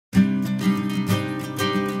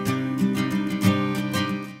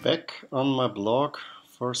Back on my blog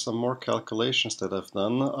for some more calculations that I've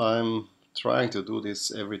done. I'm trying to do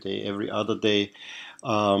this every day, every other day,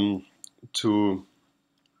 to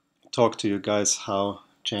talk to you guys how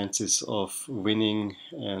chances of winning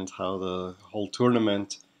and how the whole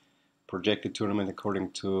tournament, projected tournament according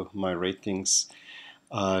to my ratings,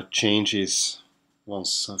 changes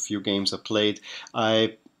once a few games are played.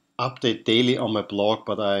 I update daily on my blog,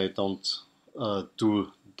 but I don't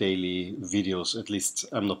do daily videos. At least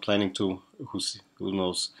I'm not planning to. Who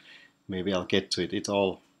knows? Maybe I'll get to it. It's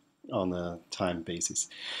all on a time basis.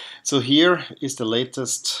 So here is the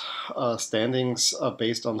latest standings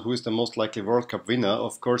based on who is the most likely World Cup winner.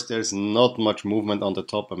 Of course, there's not much movement on the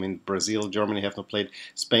top. I mean, Brazil, Germany have not played.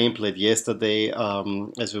 Spain played yesterday.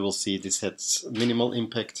 As we will see, this has minimal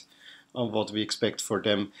impact on what we expect for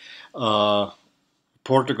them.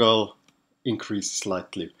 Portugal increased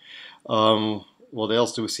slightly. What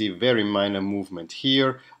else do we see? Very minor movement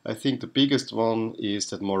here. I think the biggest one is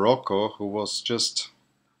that Morocco, who was just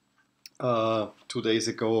 2 days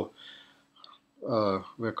ago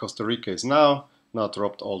where Costa Rica is now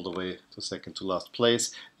dropped all the way to second to last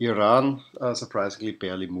place. Iran surprisingly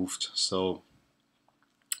barely moved. So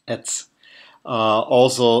that's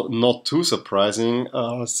also not too surprising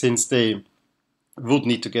since they would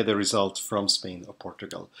need to get a result from Spain or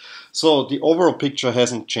Portugal. So the overall picture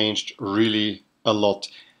hasn't changed really a lot.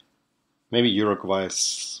 Maybe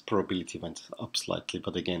Uruguay's probability went up slightly,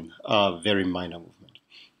 but again, very minor movement.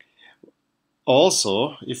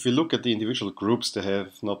 Also, if we look at the individual groups, there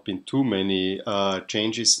have not been too many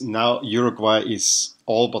changes. Now Uruguay is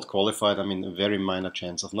all but qualified. I mean, a very minor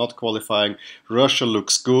chance of not qualifying. Russia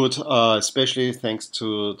looks good, especially thanks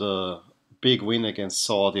to the big win against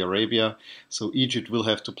Saudi Arabia. So Egypt will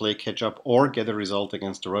have to play catch up or get a result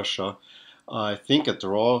against Russia. I think a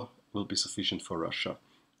draw will be sufficient for Russia.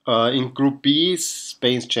 In Group B,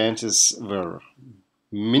 Spain's chances were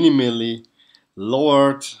minimally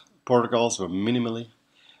lowered. Portugal's were minimally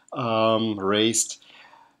raised.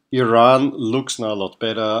 Iran looks now a lot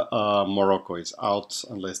better. Morocco is out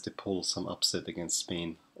unless they pull some upset against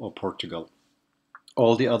Spain or Portugal.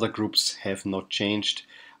 All the other groups have not changed.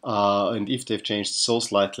 And if they've changed so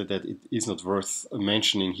slightly that it is not worth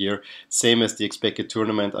mentioning here, same as the expected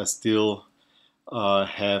tournament, I still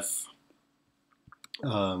have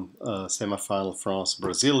semi-final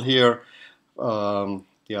France-Brazil here.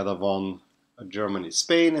 The other one,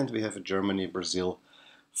 Germany-Spain, and we have a Germany-Brazil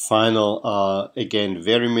final. Again,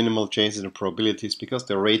 very minimal changes in probabilities because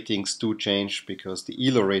the ratings do change, because the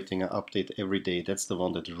ELO rating I update every day. That's the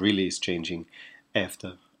one that really is changing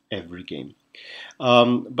after every game.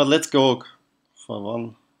 But let's go for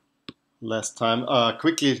one last time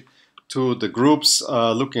quickly to the groups,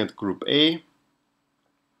 looking at Group A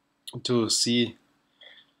to see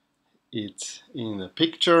it in the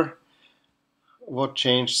picture. What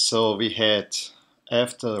changed? So we had,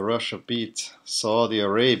 after Russia beat Saudi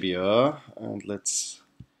Arabia, and let's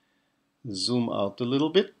zoom out a little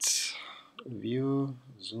bit. View,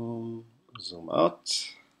 zoom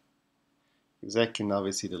out. Exactly, now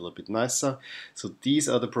we see it a little bit nicer. So these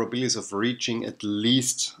are the probabilities of reaching at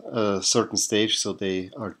least a certain stage, so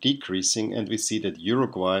they are decreasing, and we see that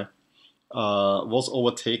Uruguay was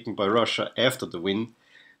overtaken by Russia after the win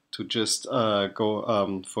to just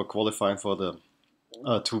go for qualifying for the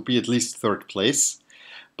to be at least third place.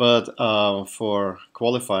 But for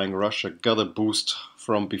qualifying, Russia got a boost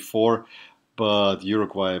from before, but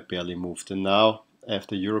Uruguay barely moved. And now,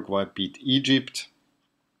 after Uruguay beat Egypt,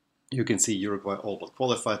 you can see Uruguay all but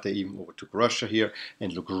qualified. They even overtook Russia here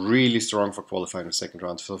and look really strong for qualifying the second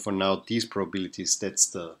round. So for now, these probabilities, that's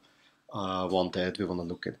the one that we want to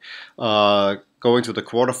look at. Going to the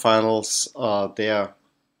quarterfinals, there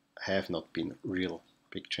have not been real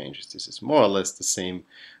big changes. This is more or less the same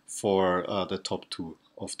for the top two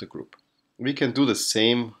of the group. We can do the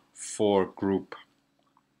same for Group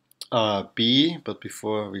B, but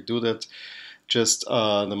before we do that, just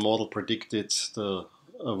the model predicted the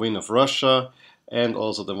win of Russia and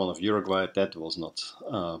also the one of Uruguay. That was not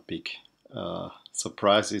big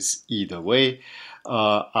surprises either way.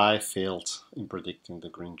 I failed in predicting the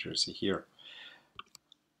green jersey here.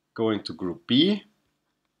 Going to Group B,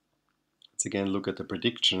 let's again look at the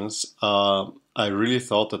predictions. I really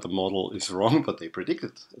thought that the model is wrong, but the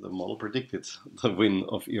model predicted the win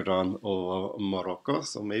of Iran over Morocco.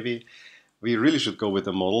 So maybe we really should go with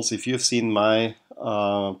the models. If you've seen my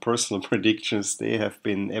personal predictions, they have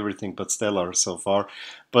been everything but stellar so far,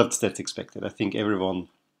 but that's expected. I think everyone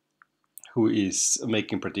who is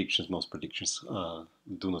making predictions, most predictions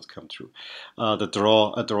do not come true. A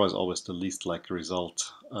draw is always the least likely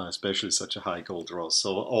result, especially such a high goal draw.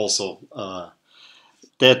 So also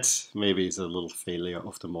that maybe is a little failure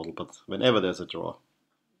of the model, but whenever there's a draw,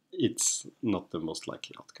 it's not the most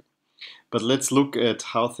likely outcome. But let's look at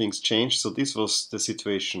how things changed. So this was the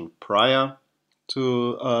situation prior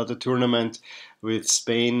to the tournament, with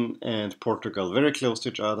Spain and Portugal very close to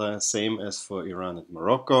each other, same as for Iran and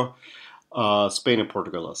Morocco. Spain and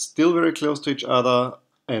Portugal are still very close to each other,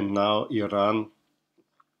 and now Iran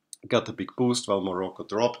got a big boost while Morocco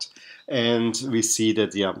dropped. And we see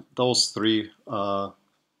that, yeah, those three,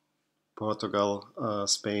 Portugal,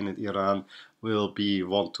 Spain and Iran, will be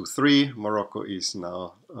 1, 2, 3. Morocco is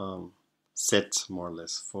now set more or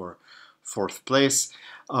less for 4th place.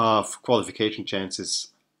 Qualification chances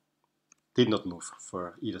did not move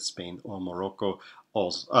for either Spain or Morocco,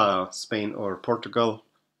 also Spain or Portugal.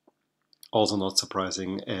 Also not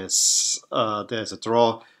surprising, as there's a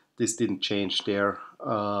draw. This didn't change their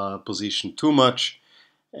position too much,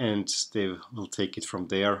 and they will take it from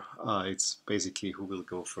there. It's basically who will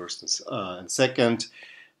go first and second,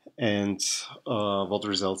 and what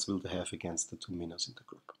results will they have against the two winners in the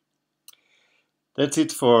group. That's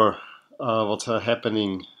it for what's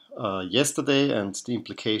happening yesterday and the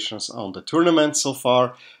implications on the tournament so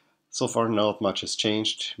far. So far not much has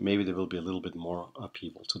changed. Maybe there will be a little bit more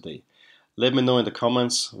upheaval today. Let me know in the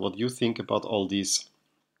comments what you think about all these,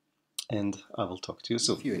 and I will talk to you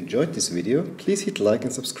soon. If you enjoyed this video, please hit like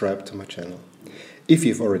and subscribe to my channel. If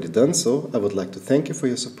you've already done so, I would like to thank you for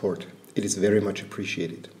your support. It is very much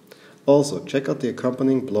appreciated. Also, check out the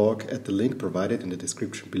accompanying blog at the link provided in the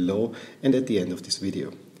description below and at the end of this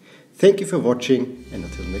video. Thank you for watching, and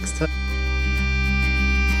until next time.